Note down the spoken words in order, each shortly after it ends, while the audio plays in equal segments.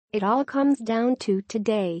It all comes down to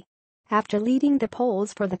today. After leading the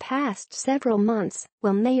polls for the past several months,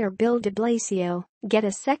 will Mayor Bill de Blasio get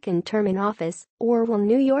a second term in office, or will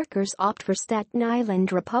New Yorkers opt for Staten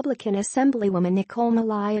Island Republican Assemblywoman Nicole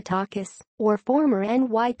Malliotakis or former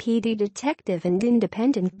NYPD detective and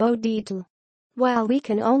independent Bo Dietl? While we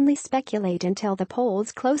can only speculate until the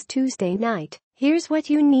polls close Tuesday night, here's what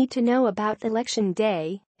you need to know about Election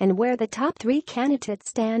Day and where the top three candidates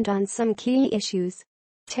stand on some key issues.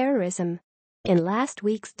 Terrorism. In last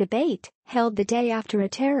week's debate, held the day after a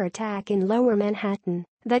terror attack in Lower Manhattan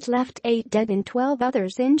that left 8 dead and 12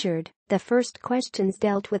 others injured, the first questions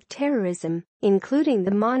dealt with terrorism, including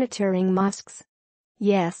the monitoring mosques.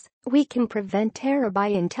 Yes, we can prevent terror by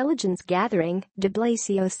intelligence gathering, de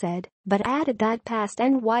Blasio said, but added that past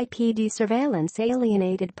NYPD surveillance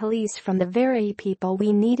alienated police from the very people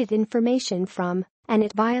we needed information from, and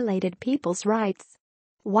it violated people's rights.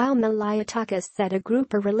 While Malliotakis said a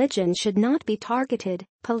group or religion should not be targeted,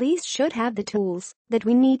 police should have the tools that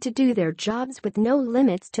we need to do their jobs with no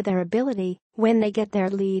limits to their ability when they get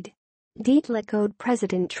their lead. Dietl echoed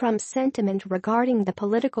President Trump's sentiment regarding the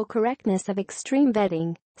political correctness of extreme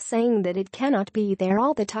vetting, saying that it cannot be there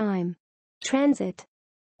all the time. Transit.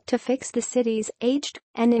 To fix the city's aged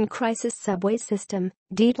and in-crisis subway system,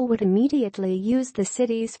 Dietl would immediately use the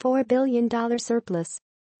city's $4 billion surplus.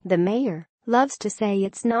 The mayor loves to say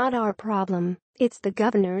it's not our problem, it's the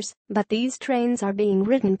governor's, but these trains are being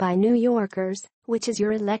ridden by New Yorkers, which is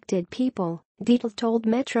your elected people, Dietl told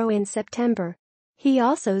Metro in September. He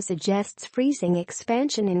also suggests freezing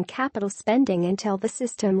expansion in capital spending until the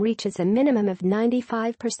system reaches a minimum of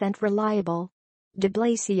 95% reliable. De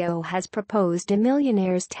Blasio has proposed a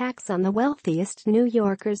millionaire's tax on the wealthiest New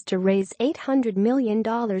Yorkers to raise $800 million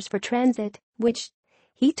for transit, which,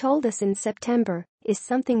 he told us in September, is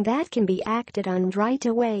something that can be acted on right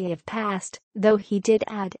away if passed, though he did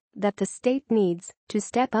add that the state needs to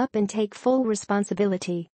step up and take full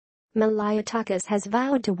responsibility. Malliotakis has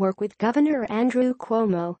vowed to work with Governor Andrew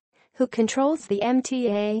Cuomo, who controls the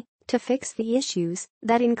MTA, to fix the issues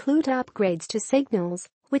that include upgrades to signals,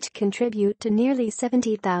 which contribute to nearly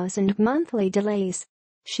 70,000 monthly delays.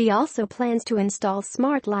 She also plans to install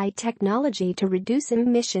smart light technology to reduce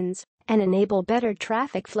emissions and enable better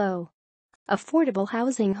traffic flow. Affordable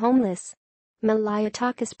housing. Homeless.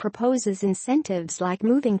 Malliotakis proposes incentives like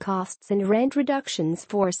moving costs and rent reductions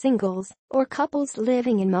for singles or couples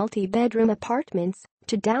living in multi-bedroom apartments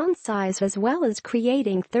to downsize, as well as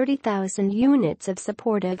creating 30,000 units of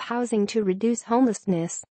supportive housing to reduce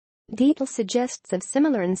homelessness. Dietl suggests a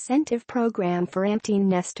similar incentive program for empty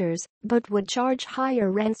nesters, but would charge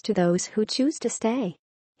higher rents to those who choose to stay.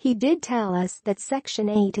 He did tell us that Section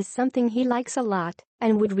 8 is something he likes a lot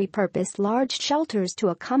and would repurpose large shelters to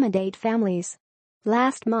accommodate families.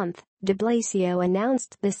 Last month, de Blasio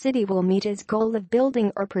announced the city will meet its goal of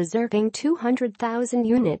building or preserving 200,000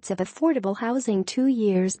 units of affordable housing 2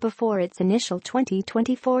 years before its initial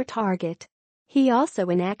 2024 target. He also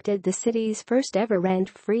enacted the city's first-ever rent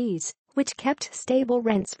freeze, which kept stable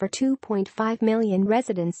rents for 2.5 million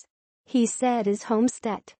residents. He said his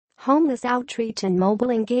Homestead, homeless outreach and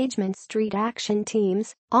mobile engagement street action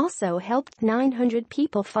teams also helped 900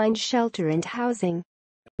 people find shelter and housing.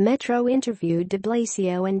 Metro interviewed de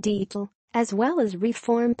Blasio and Dietl, as well as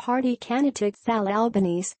Reform Party candidate Sal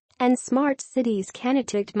Albanese and Smart Cities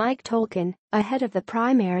candidate Mike Tolkien, ahead of the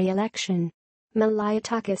primary election.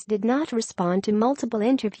 Malliotakis did not respond to multiple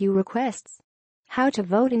interview requests. How to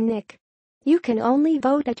vote in NYC. You can only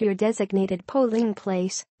vote at your designated polling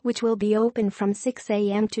place, which will be open from 6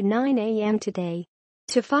 a.m. to 9 a.m. today.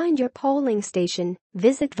 To find your polling station,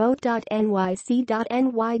 visit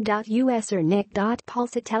vote.nyc.ny.us or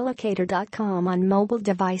nyc.pulsatellocator.com on mobile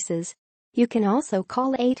devices. You can also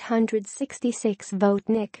call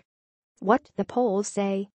 866-VOTE-NYC. What the polls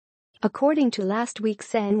say. According to last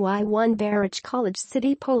week's NY1 Barrage College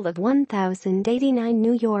City poll of 1,089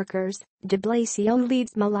 New Yorkers, de Blasio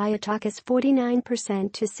leads Malliotakis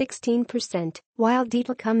 49% to 16%, while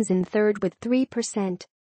Dietl comes in third with 3%.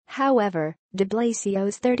 However, de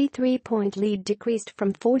Blasio's 33-point lead decreased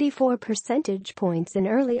from 44 percentage points in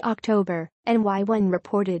early October, NY1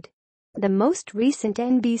 reported. The most recent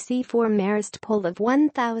NBC4 Marist poll of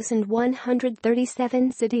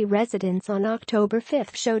 1,137 city residents on October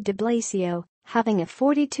 5 showed de Blasio having a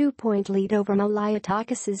 42-point lead over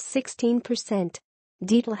Malliotakis' 16%.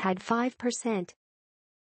 Dietl had 5%.